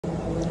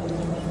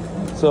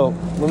So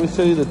let me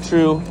show you the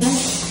true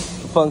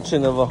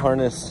function of a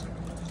harness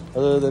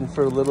other than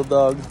for a little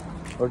dog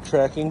or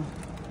tracking.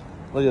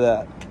 Look at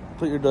that.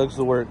 Put your dogs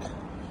to work.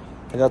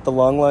 I got the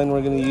long line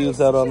we're going to use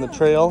out on the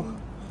trail.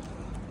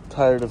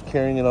 Tired of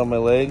carrying it on my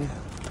leg.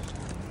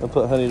 I'll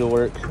put Honey to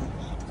work.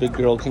 Big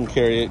girl can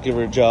carry it. Give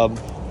her a job.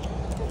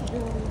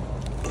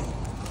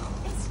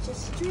 It's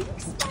just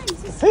drinks,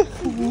 guys. It's not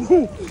for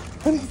you.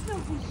 It's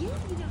not for you.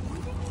 You don't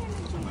need any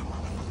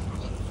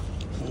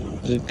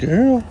energy. Good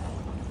girl.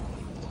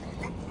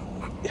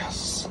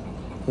 Yes.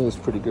 Look at this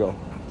pretty girl.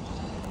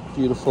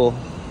 Beautiful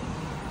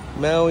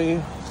Maui.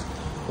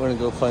 We're going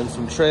to go find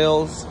some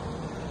trails.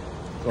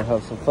 Go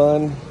have some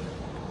fun.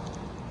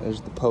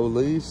 There's the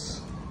police.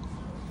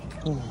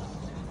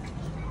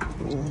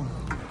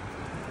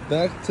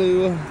 Back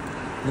to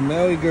the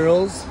Maui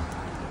girls,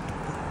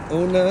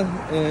 Ona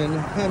and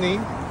Honey.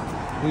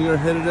 We are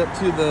headed up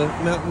to the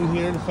mountain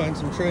here to find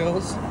some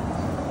trails.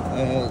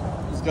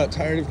 Just got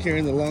tired of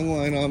carrying the long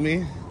line on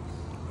me,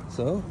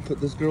 so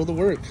put this girl to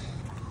work.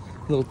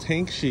 Little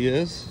tank she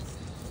is.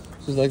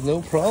 She's like,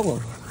 no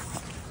problem.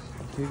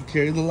 You can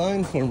carry the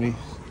line for me.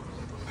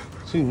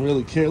 She can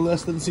really care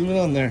less that it's even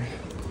on there.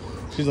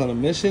 She's on a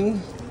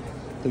mission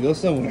to go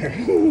somewhere.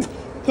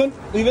 Come on,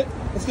 leave it.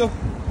 Let's go.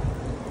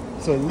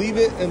 So leave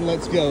it and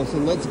let's go. So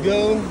let's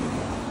go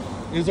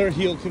is our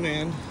heel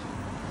command.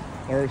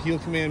 Our heel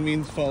command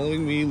means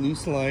following me,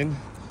 loose line.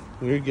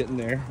 We're getting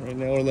there. Right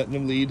now we're letting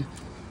them lead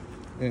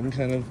and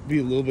kind of be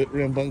a little bit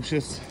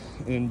rambunctious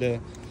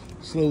and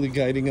slowly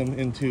guiding them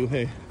into,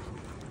 hey,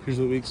 here's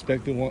what we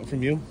expect and want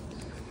from you.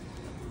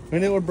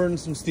 Right now we're burning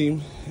some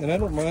steam, and I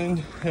don't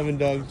mind having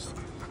dogs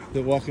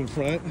that walk in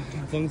front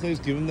as long as I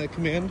just give them that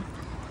command.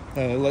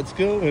 Let's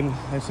go, and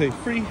I say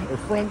free or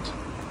front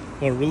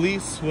or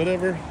release,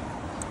 whatever.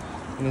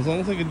 And as long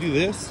as I can do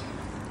this,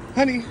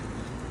 Honey,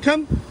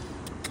 come.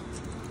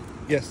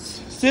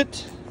 Yes,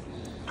 sit.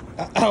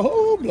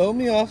 Oh, blow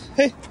me off.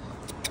 Hey,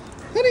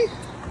 Honey,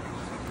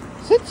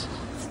 sit.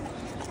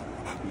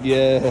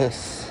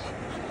 Yes.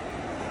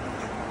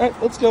 All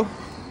right, let's go.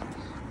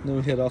 Then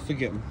we head off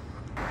again.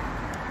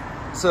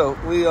 So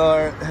we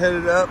are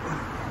headed up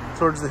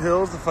towards the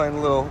hills to find a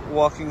little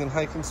walking and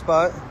hiking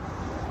spot.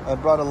 I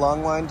brought a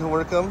long line to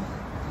work them.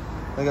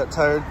 I got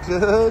tired.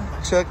 Good.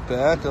 Check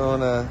back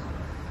on.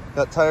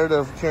 Got tired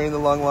of carrying the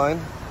long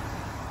line,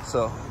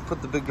 so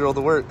put the big girl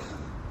to work.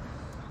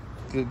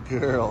 Good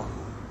girl.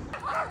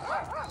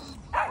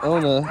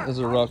 Ona is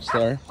a rock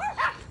star.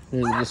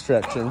 Here's a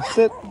distraction.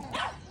 Sit.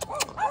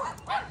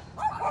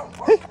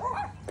 Hey,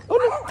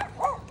 Ona.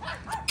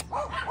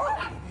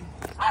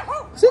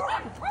 Sit.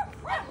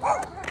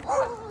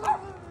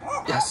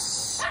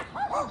 Yes.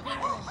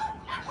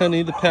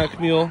 Honey, the pack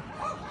mule,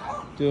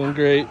 doing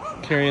great,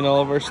 carrying all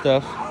of our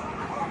stuff.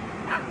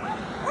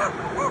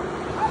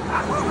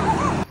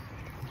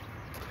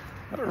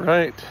 All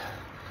right,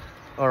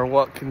 our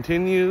walk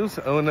continues.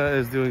 Ona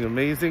is doing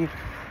amazing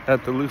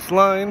at the loose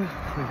line.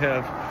 We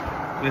have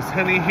Miss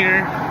Honey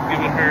here,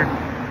 giving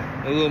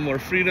her a little more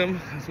freedom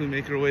as we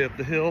make our way up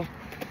the hill.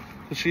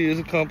 So she is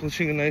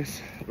accomplishing a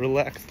nice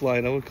relaxed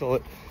line. I would call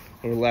it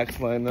a relaxed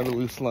line, not a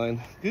loose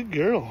line. Good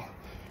girl.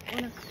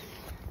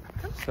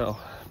 So,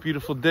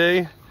 beautiful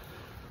day.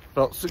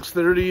 About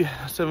 6:30,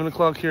 7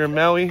 o'clock here in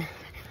Maui.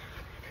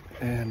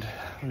 And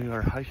we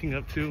are hiking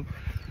up to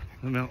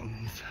the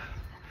mountains.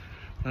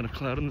 Not a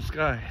cloud in the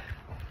sky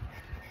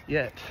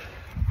yet.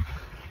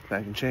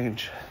 That can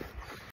change.